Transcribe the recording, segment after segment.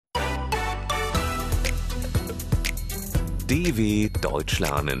DW Deutsch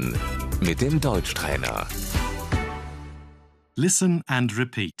lernen mit dem Deutschtrainer. Listen and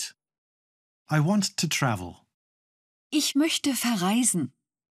repeat. I want to travel. Ich möchte verreisen.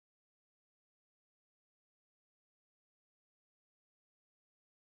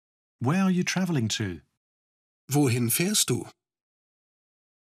 Where are you traveling to? Wohin fährst du?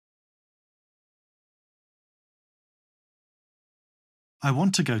 I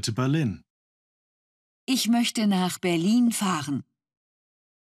want to go to Berlin. Ich möchte nach Berlin fahren.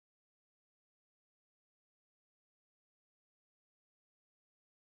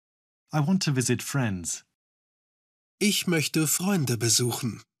 I want to visit friends. Ich möchte Freunde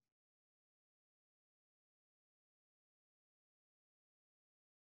besuchen.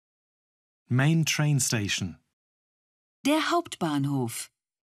 Main train station. Der Hauptbahnhof.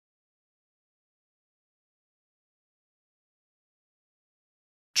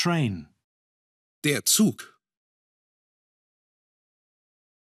 Train. Der Zug.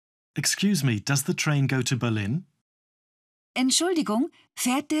 Excuse me, does the train go to Berlin? Entschuldigung,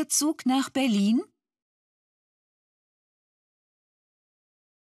 fährt der Zug nach Berlin?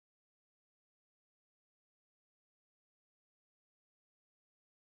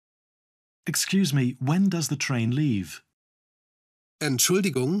 Excuse me, when does the train leave?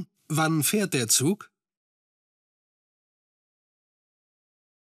 Entschuldigung, wann fährt der Zug?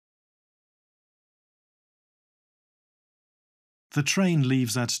 The train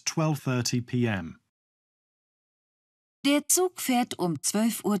leaves at 12:30 p.m. Der Zug fährt um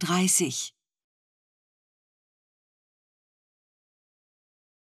 12:30 Uhr.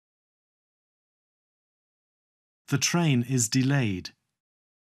 The train is delayed.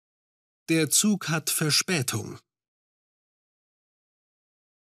 Der Zug hat Verspätung.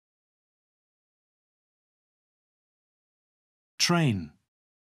 Train.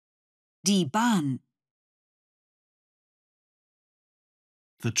 Die Bahn.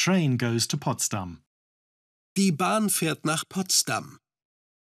 The train goes to Potsdam. Die Bahn fährt nach Potsdam.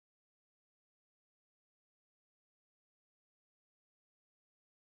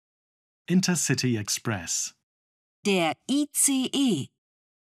 Intercity Express. Der ICE.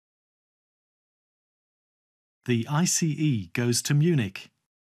 The ICE goes to Munich.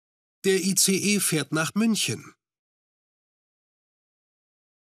 Der ICE fährt nach München.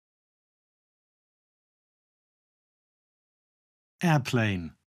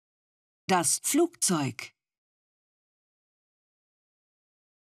 Airplane. Das Flugzeug.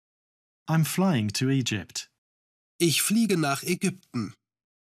 I'm flying to Egypt. Ich fliege nach Ägypten.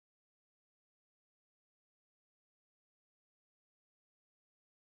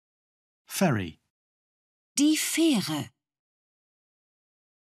 Ferry. Die Fähre.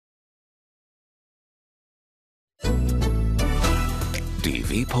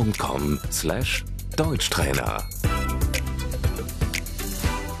 dw.com/Deutschtrainer